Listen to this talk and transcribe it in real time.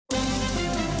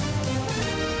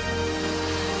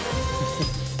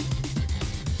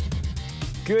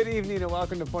Good evening and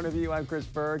welcome to Point of View. I'm Chris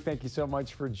Berg. Thank you so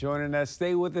much for joining us.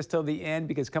 Stay with us till the end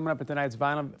because coming up at tonight's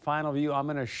final view, I'm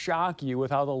going to shock you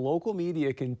with how the local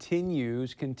media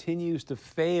continues to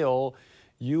fail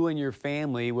you and your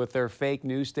family with their fake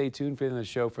news. Stay tuned for the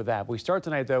show for that. We start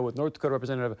tonight, though, with North Dakota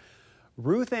Representative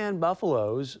Ruth Ann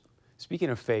Buffalo's, speaking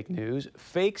of fake news,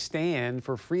 fake stand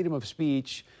for freedom of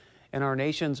speech and our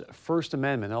nation's First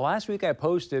Amendment. Now, last week I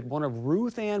posted one of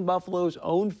Ruth Ann Buffalo's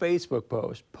own Facebook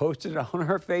posts, posted it on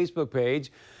her Facebook page,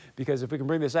 because if we can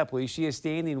bring this up, please, she is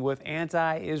standing with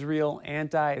anti-Israel,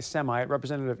 anti-Semite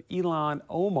Representative Ilhan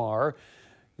Omar,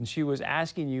 and she was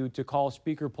asking you to call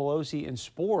Speaker Pelosi in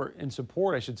support,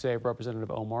 I should say, of Representative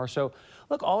Omar. So,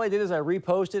 look, all I did is I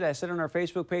reposted, I said on our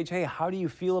Facebook page, hey, how do you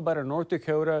feel about a North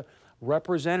Dakota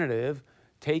representative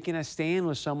taking a stand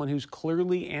with someone who's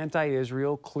clearly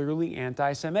anti-Israel, clearly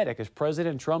anti-Semitic? As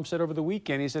President Trump said over the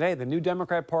weekend, he said, hey, the new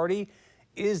Democrat Party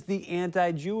is the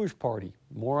anti-Jewish party.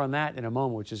 More on that in a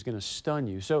moment, which is going to stun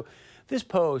you. So this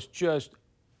post just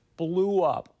blew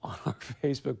up on our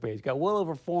Facebook page. Got well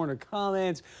over 400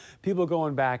 comments, people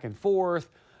going back and forth.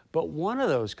 But one of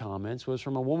those comments was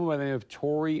from a woman by the name of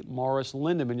Tori Morris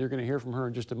Lindeman. You're going to hear from her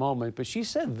in just a moment. But she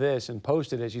said this and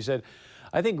posted it. She said,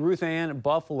 I think Ruth Ann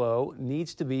Buffalo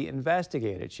needs to be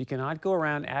investigated. She cannot go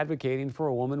around advocating for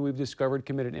a woman we've discovered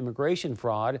committed immigration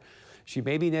fraud. She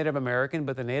may be Native American,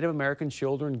 but the Native American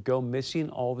children go missing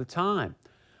all the time.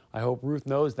 I hope Ruth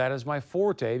knows that is my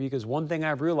forte, because one thing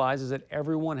I've realized is that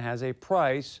everyone has a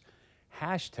price,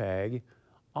 hashtag,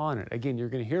 on it. Again, you're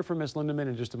going to hear from Ms. Lindeman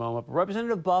in just a moment. But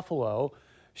Representative Buffalo,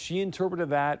 she interpreted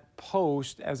that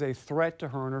post as a threat to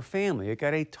her and her family. It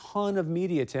got a ton of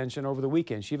media attention over the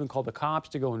weekend. She even called the cops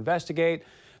to go investigate.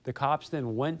 The cops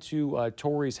then went to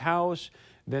Tori's house,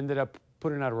 then ended up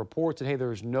putting out a report that, hey,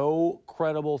 there's no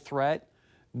credible threat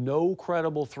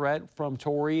from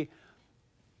Tori.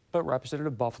 But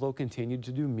Representative Buffalo continued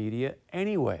to do media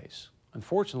anyways.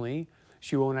 Unfortunately,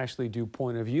 she won't actually do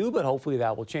Point of View, but hopefully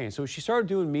that will change. So she started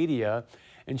doing media,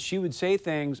 and she would say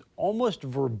things almost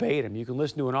verbatim. You can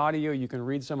listen to an audio, you can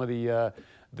read some of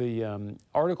the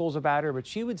articles about her, but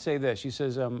she would say this. She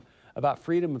says about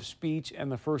freedom of speech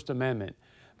and the First Amendment.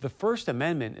 The First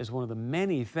Amendment is one of the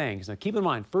many things. Now, keep in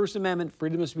mind, First Amendment,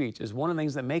 freedom of speech, is one of the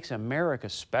things that makes America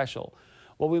special.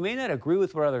 While we may not agree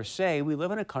with what others say, we live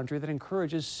in a country that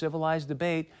encourages civilized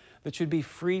debate that should be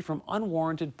free from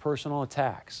unwarranted personal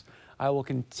attacks. I will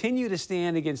continue to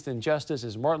stand against injustice,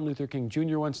 as Martin Luther King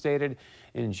Jr. once stated,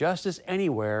 injustice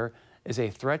anywhere is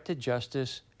a threat to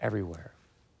justice everywhere.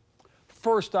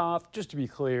 First off, just to be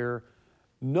clear,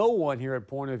 no one here at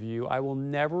Point of View, I will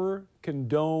never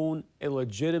condone a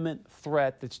legitimate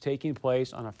threat that's taking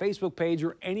place on a Facebook page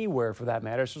or anywhere for that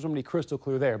matter. So somebody crystal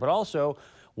clear there. But also,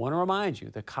 want to remind you,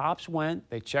 the cops went,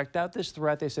 they checked out this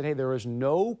threat. They said, hey, there is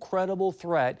no credible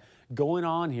threat going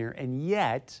on here. And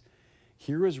yet,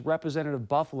 here is Representative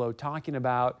Buffalo talking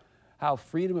about how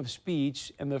freedom of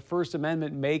speech and the First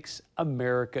Amendment makes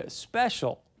America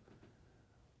special.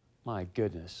 My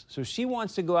goodness. So she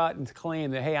wants to go out and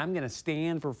claim that, hey, I'm going to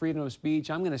stand for freedom of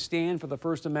speech. I'm going to stand for the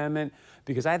First Amendment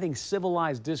because I think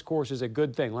civilized discourse is a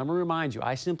good thing. Let me remind you,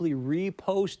 I simply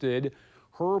reposted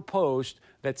her post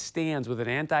that stands with an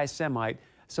anti-Semite,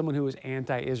 someone who is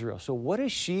anti-Israel. So what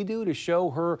does she do to show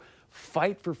her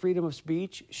fight for freedom of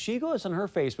speech? She goes on her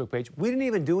Facebook page. We didn't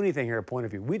even do anything here at Point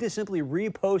of View. We just simply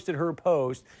reposted her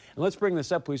post. And let's bring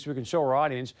this up, please, so we can show our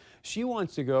audience. She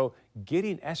wants to go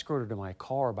getting escorted to my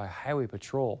car by Highway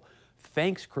Patrol.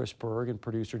 Thanks, Chris Berg and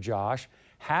producer Josh.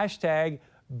 Hashtag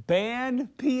ban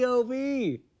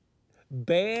POV.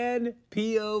 Ban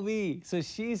POV. So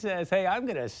she says, hey, I'm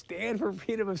going to stand for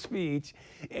freedom of speech,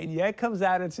 and yet comes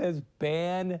out and says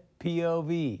ban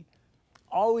POV.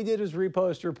 All we did was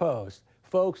repost her post.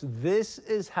 Folks, this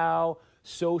is how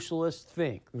socialists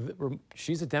think.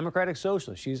 She's a democratic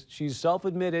socialist. She's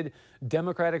self-admitted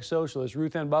democratic socialist,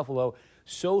 Ruth Ann Buffalo.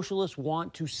 Socialists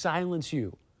want to silence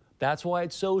you. That's why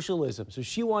it's socialism. So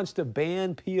she wants to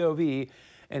ban POV.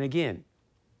 And again,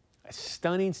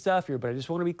 stunning stuff here, but I just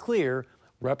want to be clear.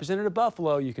 Representative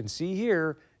Buffalo, you can see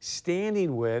here,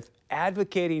 standing with,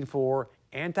 advocating for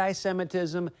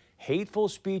anti-Semitism, hateful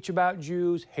speech about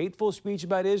Jews, hateful speech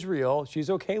about Israel. She's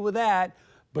okay with that,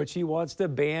 but she wants to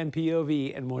ban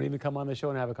POV and won't even come on the show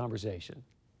and have a conversation.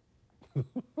 I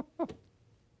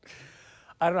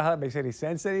don't know how that makes any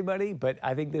sense to anybody, but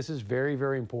I think this is very,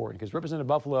 very important because Representative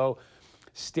Buffalo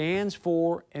stands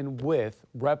for and with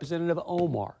Representative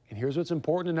Omar. And here's what's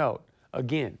important to note.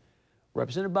 Again,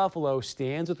 Representative Buffalo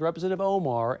stands with Representative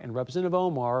Omar, and Representative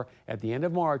Omar at the end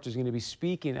of March is going to be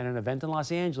speaking at an event in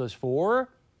Los Angeles for,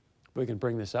 we can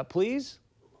bring this up, please,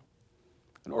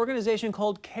 an organization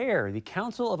called CARE, the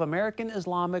Council of American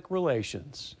Islamic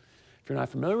Relations. If you're not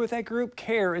familiar with that group,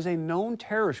 CARE is a known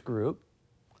terrorist group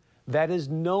that is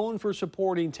known for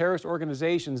supporting terrorist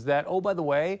organizations that, oh, by the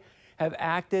way, have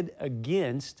acted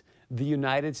against the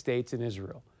United States and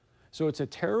Israel. So it's a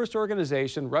terrorist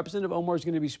organization. Representative Omar is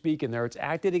going to be speaking there. It's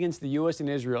acted against the U.S. and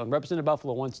Israel, and Representative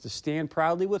Buffalo wants to stand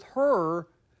proudly with her,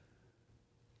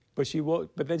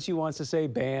 but then she wants to say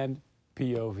ban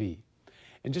POV.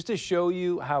 And just to show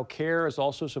you how CARE is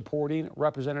also supporting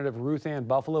Representative Ruth Ann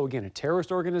Buffalo, again, a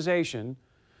terrorist organization,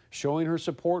 showing her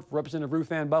support for Representative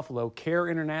Ruth Ann Buffalo, CARE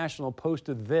International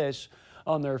posted this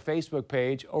on their Facebook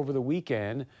page over the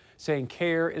weekend, saying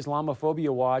CARE Islamophobia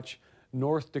Watch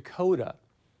North Dakota.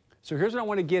 So here's what I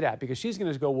want to get at, because she's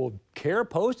going to go, well, CARE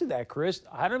posted that, Chris.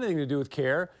 I don't have anything to do with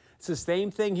CARE. It's the same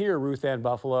thing here, Ruth Ann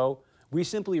Buffalo. We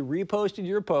simply reposted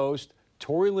your post.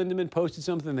 Tori Lindemann posted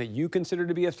something that you considered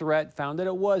to be a threat, found that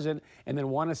it wasn't, and then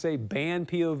want to say ban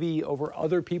POV over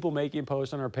other people making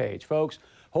posts on our page. Folks,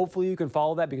 hopefully you can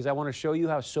follow that, because I want to show you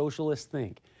how socialists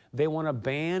think. They want to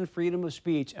ban freedom of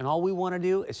speech, and all we want to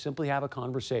do is simply have a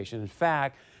conversation. In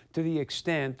fact, to the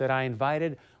extent that I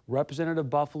invited Representative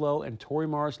Buffalo and Tori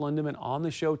Morris Lindemann on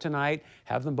the show tonight,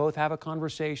 have them both have a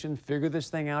conversation, figure this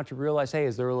thing out to realize, hey,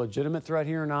 is there a legitimate threat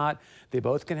here or not? They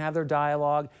both can have their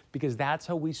dialogue, because that's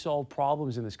how we solve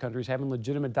problems in this country, is having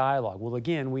legitimate dialogue. Well,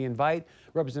 again, we invite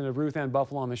Representative Ruth Ann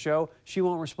Buffalo on the show. She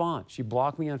won't respond. She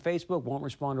blocked me on Facebook, won't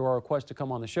respond to our request to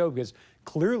come on the show, because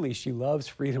clearly she loves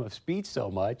freedom of speech so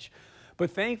much. But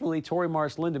thankfully, Tori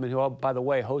Morris Lindemann, who, by the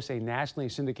way, hosts a nationally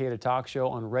syndicated talk show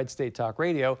on Red State Talk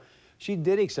Radio, she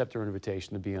did accept our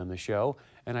invitation to be on the show,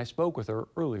 and I spoke with her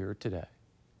earlier today.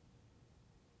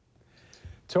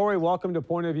 Tori, welcome to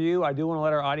Point of View. I do want to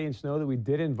let our audience know that we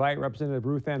did invite Representative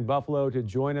Ruth Ann Buffalo to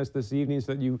join us this evening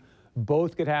so that you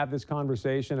both could have this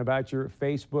conversation about your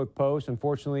Facebook post.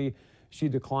 Unfortunately, she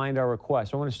declined our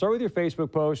request. So I want to start with your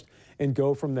Facebook post and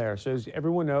go from there. So as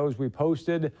everyone knows, we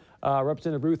posted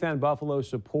Representative Ruth Ann Buffalo's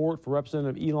support for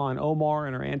Representative Ilhan Omar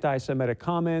and her anti-Semitic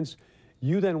comments.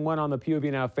 You then went on the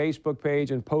POV Now Facebook page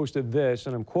and posted this,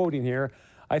 and I'm quoting here,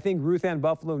 "I think Ruth Ann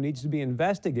Buffalo needs to be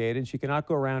investigated. She cannot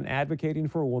go around advocating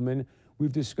for a woman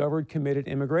we've discovered committed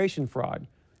immigration fraud.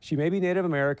 She may be Native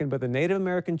American, but the Native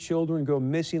American children go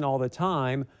missing all the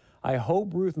time. I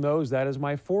hope Ruth knows that is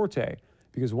my forte,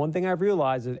 because one thing I've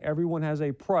realized is that everyone has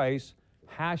a price,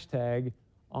 hashtag,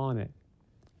 on it."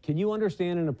 Can you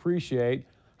understand and appreciate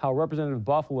how Representative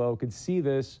Buffalo could see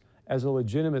this as a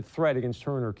legitimate threat against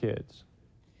her and her kids?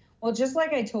 Well, just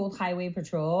like I told Highway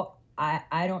Patrol,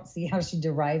 I don't see how she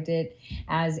derived it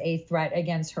as a threat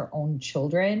against her own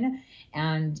children.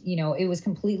 And, you know, it was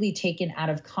completely taken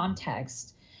out of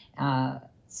context.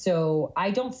 So I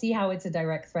don't see how it's a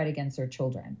direct threat against her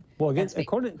children. Well, again,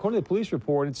 according to the police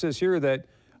report, it says here that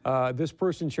this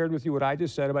person shared with you what I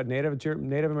just said about Native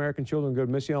American children go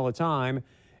missing all the time.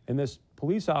 And this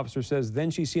police officer says then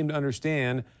she seemed to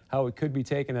understand how it could be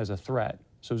taken as a threat.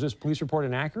 So is this police report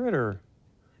inaccurate, or?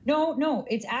 No,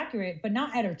 it's accurate, but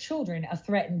not at her children, a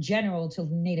threat in general to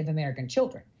Native American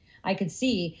children. I could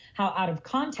see how out of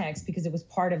context, because it was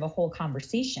part of a whole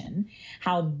conversation,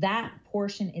 how that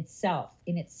portion itself,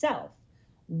 in itself,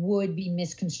 would be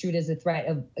misconstrued as a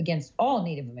threat against all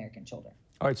Native American children.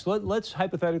 All right, so let's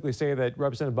hypothetically say that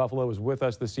Representative Buffalo was with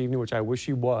us this evening, which I wish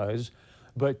she was.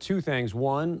 But two things.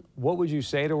 One, what would you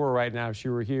say to her right now if she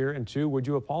were here? And two, would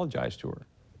you apologize to her?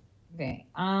 Okay.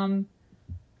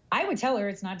 I would tell her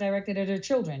it's not directed at her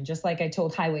children, just like I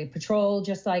told Highway Patrol,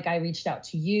 just like I reached out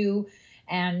to you,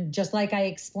 and just like I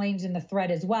explained in the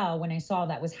thread as well when I saw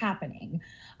that was happening.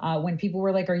 When people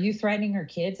were like, "Are you threatening her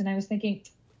kids?" And I was thinking,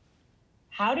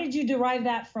 how did you derive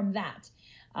that from that?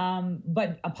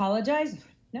 But apologize?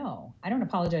 No, I don't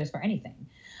apologize for anything.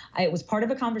 It was part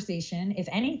of a conversation. If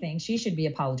anything, she should be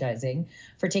apologizing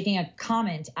for taking a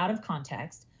comment out of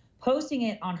context, posting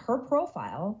it on her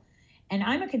profile, and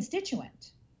I'm a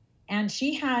constituent. And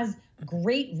she has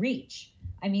great reach.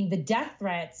 I mean, the death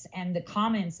threats and the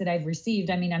comments that I've received,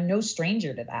 I mean, I'm no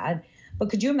stranger to that. But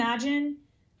could you imagine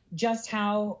just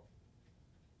how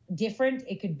different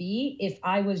it could be if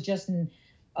I was just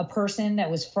a person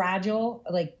that was fragile?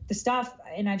 Like the stuff,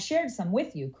 and I've shared some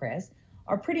with you, Chris,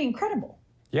 are pretty incredible.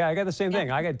 Yeah, I got the same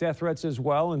thing. I got death threats as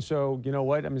well. And so, you know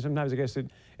what? I mean, sometimes I guess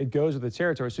it goes with the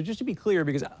territory. So just to be clear,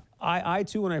 because I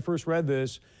too, when I first read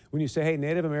this, when you say, hey,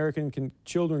 Native American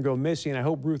children go missing, I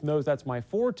hope Ruth knows that's my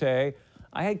forte,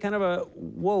 I had kind of a,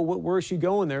 whoa, where is she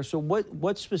going there? So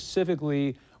what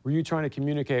specifically were you trying to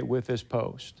communicate with this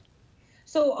post?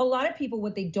 So, a lot of people,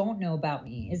 what they don't know about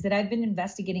me is that I've been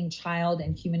investigating child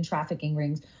and human trafficking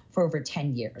rings for over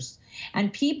 10 years.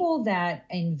 And people that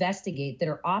investigate, that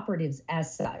are operatives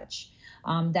as such,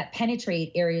 that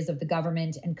penetrate areas of the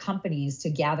government and companies to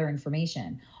gather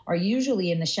information, are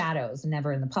usually in the shadows,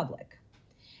 never in the public.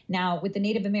 Now, with the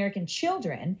Native American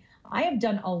children, I have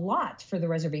done a lot for the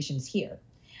reservations here.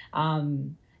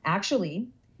 Actually,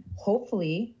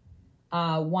 hopefully,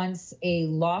 once a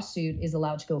lawsuit is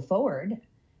allowed to go forward,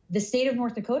 the state of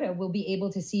North Dakota will be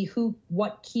able to see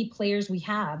what key players we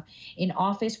have in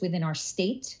office within our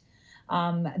state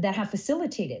that have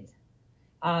facilitated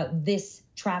this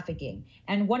trafficking.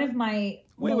 And one of my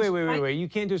Wait. You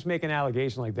can't just make an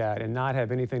allegation like that and not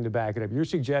have anything to back it up. You're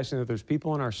suggesting that there's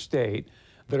people in our state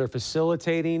that are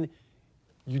facilitating,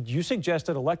 you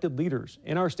suggested elected leaders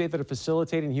in our state that are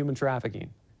facilitating human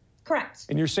trafficking. Correct.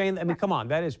 And you're saying, I mean, come on,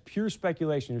 that is pure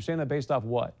speculation. You're saying that based off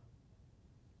what?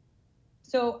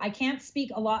 So I can't speak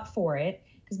a lot for it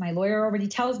because my lawyer already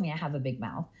tells me I have a big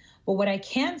mouth. But what I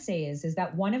can say is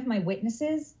that one of my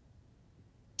witnesses,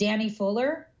 Danny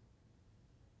Fuller,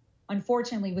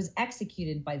 unfortunately was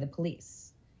executed by the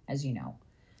police, as you know.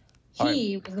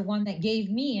 He was the one that gave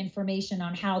me information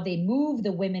on how they move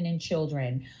the women and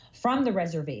children from the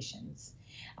reservations.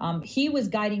 He was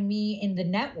guiding me in the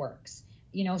networks.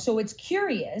 So it's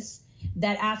curious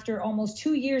that after almost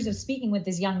 2 years of speaking with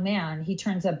this young man, he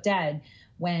turns up dead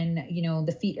when,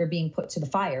 the feet are being put to the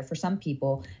fire for some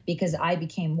people, because I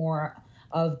became more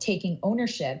of taking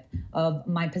ownership of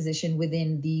my position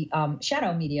within the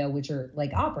shadow media, which are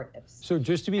like operatives. So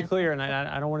just to be clear, and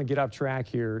I don't want to get off track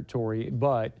here, Tori,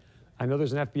 but I know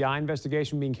there's an FBI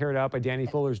investigation being carried out by Danny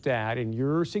Fuller's dad, and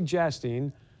you're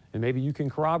suggesting, and maybe you can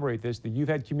corroborate this, that you've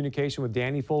had communication with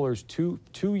Danny Fuller's two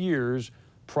years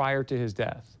prior to his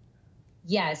death.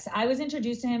 Yes, I was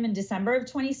introduced to him in December of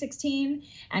 2016,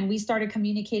 and we started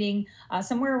communicating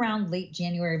somewhere around late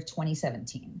January of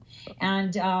 2017.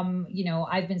 And,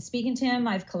 I've been speaking to him.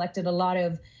 I've collected a lot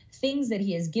of things that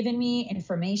he has given me,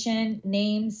 information,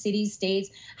 names, cities, states,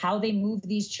 how they move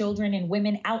these children and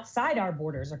women outside our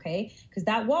borders, okay? Because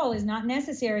that wall is not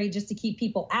necessary just to keep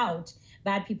people out,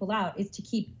 bad people out. It's to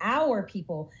keep our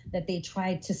people that they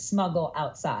tried to smuggle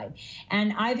outside.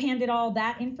 And I've handed all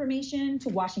that information to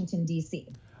Washington, D.C.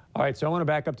 All right, so I want to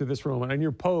back up to this for a moment. In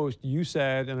your post, you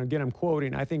said, and again, I'm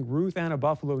quoting, I think Ruth Anna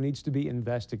Buffalo needs to be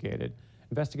investigated.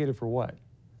 Investigated for what?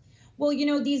 Well,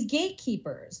 these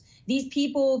gatekeepers, these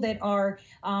people that are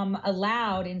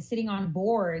allowed and sitting on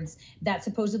boards that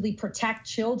supposedly protect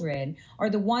children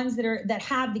are the ones that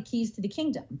have the keys to the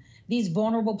kingdom, these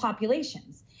vulnerable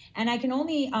populations. And I can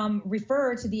only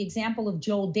refer to the example of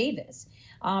Joel Davis.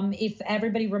 If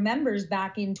everybody remembers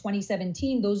back in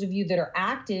 2017, those of you that are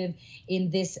active in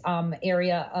this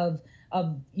area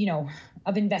of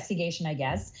investigation, I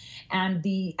guess, and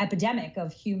the epidemic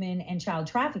of human and child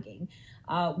trafficking,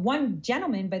 one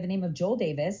gentleman by the name of Joel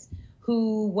Davis,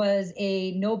 who was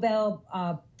a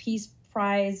Nobel Peace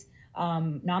Prize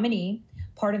nominee,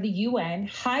 part of the UN,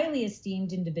 highly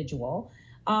esteemed individual,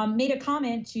 made a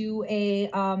comment to a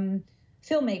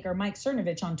filmmaker, Mike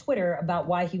Cernovich, on Twitter about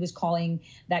why he was calling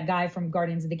that guy from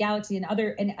Guardians of the Galaxy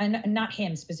and not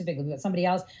him specifically, but somebody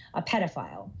else, a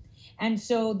pedophile. And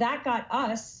so that got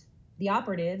us, the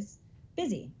operatives,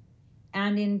 busy.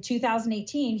 And in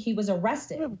 2018, he was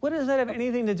arrested. What does that have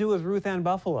anything to do with Ruth Ann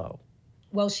Buffalo?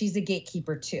 Well, she's a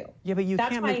gatekeeper too. Yeah, but you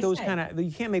can't make those kind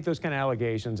of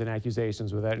allegations and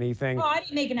accusations without anything. Oh, I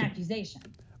didn't make an accusation.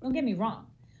 Don't get me wrong.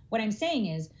 What I'm saying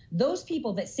is those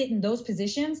people that sit in those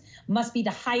positions must be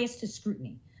the highest of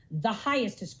scrutiny. The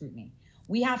highest of scrutiny.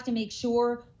 We have to make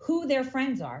sure who their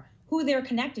friends are, who they're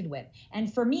connected with.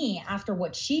 And for me, after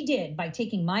what she did by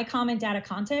taking my comment out of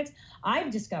context, I've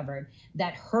discovered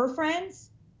that her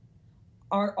friends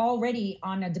are already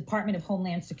on a Department of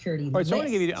Homeland Security list. All right, so I want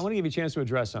to give you a chance to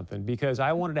address something, because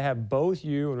I wanted to have both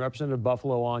you and Representative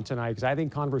Buffalo on tonight, because I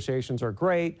think conversations are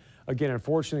great. Again,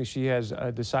 unfortunately, she has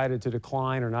decided to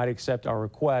decline or not accept our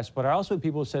request. But I also had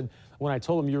people who said, when I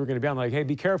told them you were going to be on, like, hey,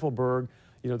 be careful, Berg.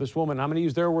 This woman, I'm going to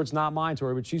use their words, not mine,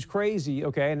 Tori, but she's crazy,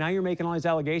 okay? And now you're making all these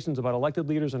allegations about elected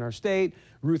leaders in our state.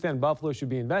 Ruth Ann Buffalo should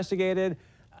be investigated.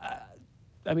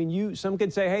 Some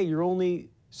could say, hey, you're only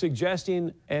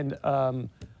suggesting and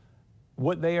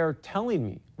what they are telling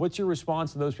me. What's your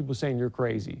response to those people saying you're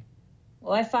crazy?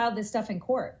 Well, I filed this stuff in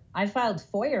court. I filed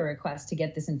FOIA requests to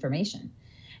get this information.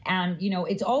 And,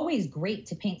 it's always great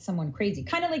to paint someone crazy,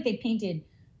 kind of like they painted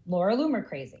Laura Loomer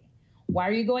crazy. Why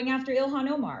are you going after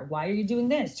Ilhan Omar? Why are you doing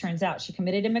this? Turns out she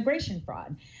committed immigration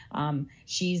fraud.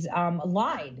 She's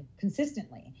lied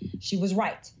consistently. She was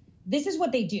right. this is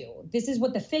what they do. This is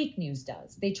what the fake news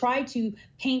does. They try to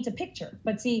paint a picture.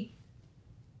 But see,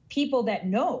 people that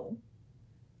know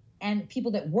and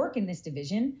people that work in this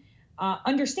division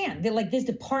understand that, like, this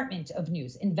department of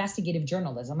news, investigative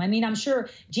journalism. I mean, I'm sure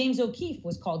James O'Keefe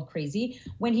was called crazy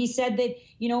when he said that,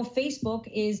 you know, Facebook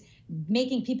is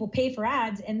making people pay for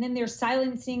ads and then they're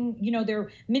silencing, you know, they're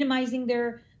minimizing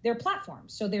their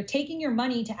platforms. So they're taking your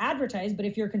money to advertise, but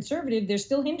if you're conservative, they're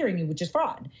still hindering you, which is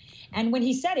fraud. And when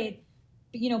he said it,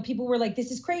 you know, people were like, this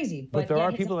is crazy. But there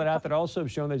are people that also have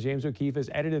shown that James O'Keefe has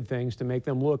edited things to make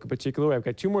them look a particular way. I've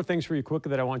got two more things for you quickly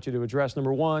that I want you to address.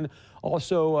 Number one,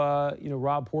 also, you know,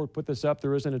 Rob Port put this up.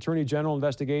 There is an attorney general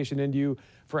investigation into you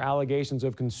for allegations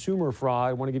of consumer fraud.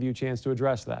 I want to give you a chance to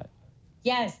address that.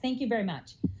 Yes, thank you very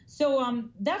much. So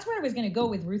that's where I was going to go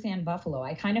with Ruth Ann Buffalo.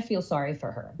 I kind of feel sorry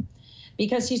for her,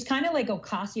 because she's kind of like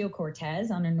Ocasio-Cortez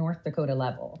on a North Dakota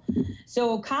level.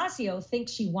 So Ocasio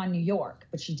thinks she won New York,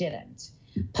 but she didn't.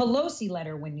 Pelosi let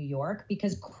her win New York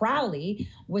because Crowley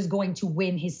was going to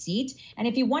win his seat. And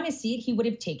if he won his seat, he would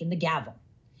have taken the gavel.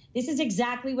 This is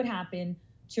exactly what happened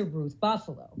to Ruth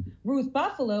Buffalo. Ruth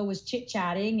Buffalo was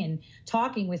chit-chatting and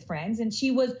talking with friends, and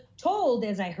she was told,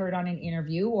 as I heard on an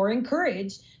interview, or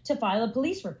encouraged to file a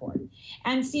police report.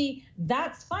 And see,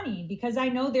 that's funny, because I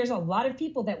know there's a lot of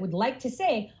people that would like to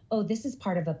say, oh, this is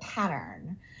part of a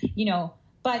pattern, you know,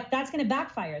 but that's going to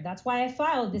backfire. That's why I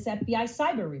filed this FBI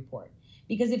cyber report,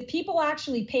 because if people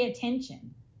actually pay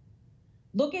attention,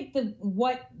 look at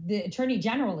what the Attorney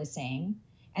General is saying,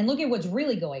 and look at what's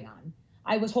really going on.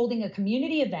 I was holding a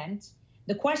community event.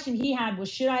 The question he had was,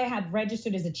 should I have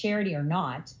registered as a charity or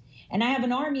not? And I have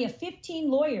an army of 15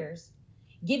 lawyers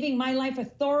giving my life a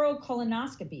thorough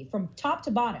colonoscopy from top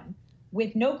to bottom,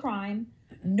 with no crime,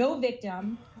 no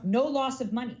victim, no loss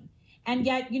of money. And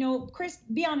yet, you know, Chris,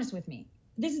 be honest with me.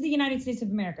 This is the United States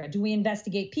of America. Do we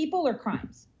investigate people or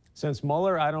crimes? Since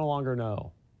Mueller, I no longer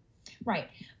know. Right.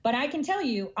 But I can tell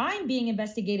you, I'm being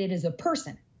investigated as a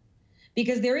person,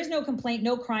 because there is no complaint,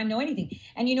 no crime, no anything.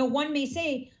 And, you know, one may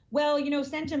say, well, you know,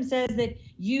 Centum says that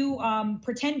you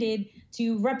pretended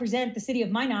to represent the city of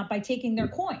Minot by taking their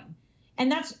coin. And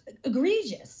that's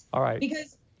egregious. All right.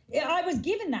 Because I was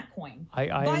given that coin I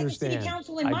by understand. the city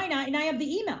council in Minot, and I have the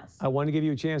emails. I want to give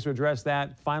you a chance to address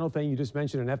that. Final thing, you just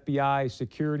mentioned an FBI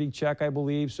security check, I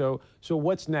believe. So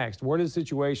what's next? Where does the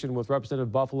situation with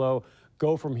Representative Buffalo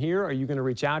go from here? Are you going to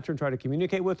reach out to her and try to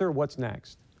communicate with her? What's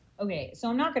next? Okay, so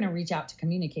I'm not going to reach out to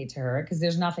communicate to her, because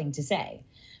there's nothing to say.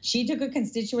 She took a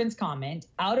constituent's comment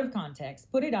out of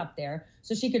context, put it up there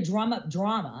so she could drum up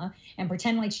drama and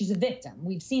pretend like she's a victim.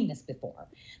 We've seen this before.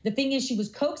 The thing is, she was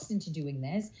coaxed into doing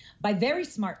this by very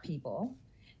smart people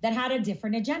that had a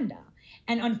different agenda.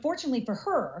 And unfortunately for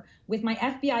her, with my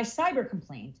FBI cyber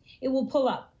complaint, it will pull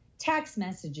up text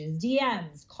messages,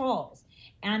 DMs, calls,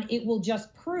 and it will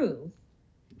just prove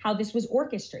how this was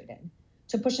orchestrated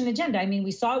to push an agenda. I mean,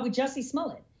 we saw it with Jussie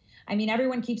Smollett. I mean,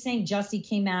 everyone keeps saying Jussie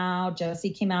came out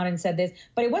and said this,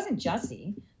 but it wasn't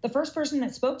Jussie. The first person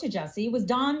that spoke to Jussie was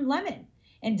Don Lemon,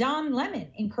 and Don Lemon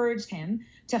encouraged him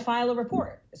to file a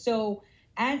report. So,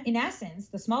 and in essence,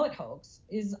 the Smollett hoax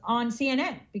is on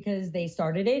CNN because they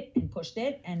started it and pushed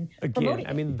it and promoted it.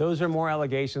 I mean, those are more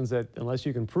allegations that, unless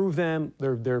you can prove them,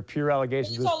 they're pure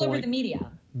allegations at this point. It's all over the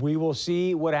media. We will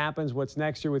see what happens, what's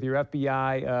next here with your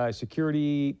FBI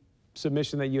security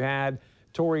submission that you had.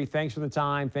 Tori, thanks for the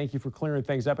time. Thank you for clearing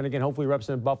things up. And again, hopefully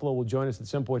Representative Buffalo will join us at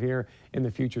some point here in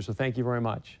the future. So thank you very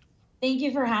much. Thank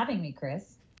you for having me,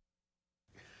 Chris.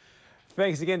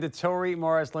 Thanks again to Tori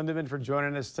Morris Lindemann for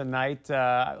joining us tonight.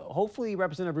 Hopefully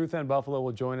Representative Ruth Ann Buffalo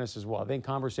will join us as well. I think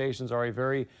conversations are a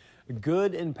very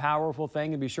good and powerful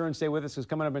thing. And be sure and stay with us, because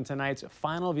coming up in tonight's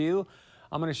Final View,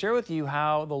 I'm going to share with you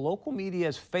how the local media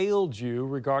has failed you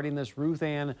regarding this Ruth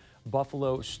Ann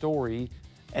Buffalo story,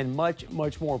 and much,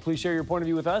 much more. Please share your point of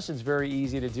view with us. It's very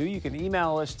easy to do. You can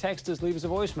email us, text us, leave us a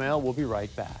voicemail. We'll be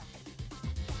right back.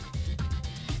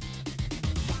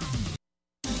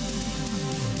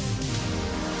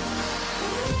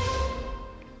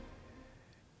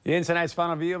 In tonight's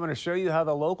Final View, I'm going to show you how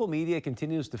the local media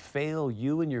continues to fail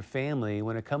you and your family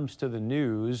when it comes to the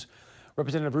news.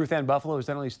 Representative Ruth Ann Buffalo has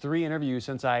done at least 3 interviews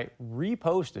since I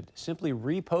simply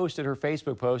reposted her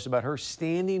Facebook post about her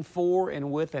standing for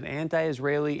and with an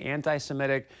anti-Israeli,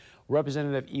 anti-Semitic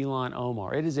Representative Ilhan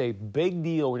Omar. It is a big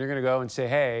deal when you're going to go and say,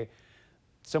 hey,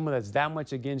 someone that's that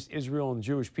much against Israel and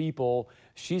Jewish people,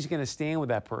 she's going to stand with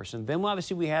that person. Then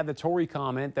obviously we had the Tory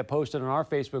comment that posted on our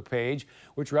Facebook page,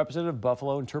 which Representative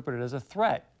Buffalo interpreted as a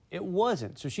threat. It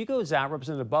wasn't. So she goes out,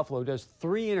 Representative Buffalo does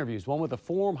 3 interviews, one with a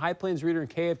Forum, High Plains Reader, and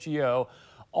KFGO,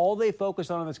 All they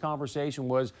focused on in this conversation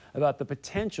was about the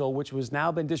potential, which was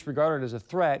now been disregarded as a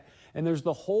threat. And there's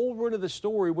the whole root of the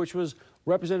story, which was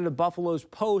Representative Buffalo's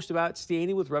post about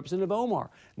standing with Representative Omar.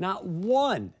 Not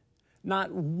one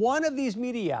of these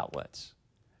media outlets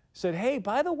said, hey,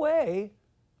 by the way,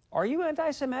 are you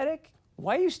anti-Semitic?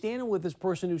 Why are you standing with this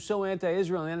person who's so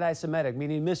anti-Israel and anti-Semitic,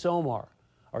 meaning Miss Omar?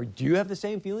 Or do you have the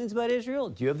same feelings about Israel?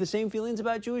 Do you have the same feelings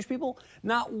about Jewish people?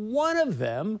 Not one of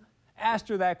them asked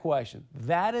her that question.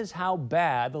 That is how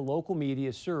bad the local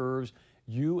media serves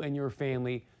you and your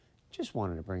family. Just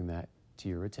wanted to bring that to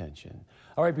your attention.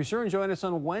 All right, be sure and join us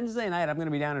on Wednesday night. I'm going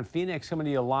to be down in Phoenix coming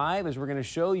to you live as we're going to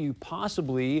show you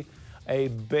possibly a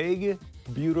big,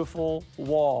 beautiful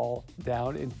wall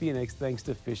down in Phoenix thanks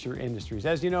to Fisher Industries.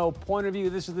 As you know, Point of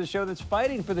View, this is the show that's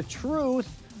fighting for the truth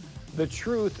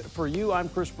for you. I'm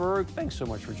Chris Berg. Thanks so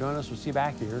much for joining us. We'll see you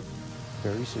back here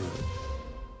very soon.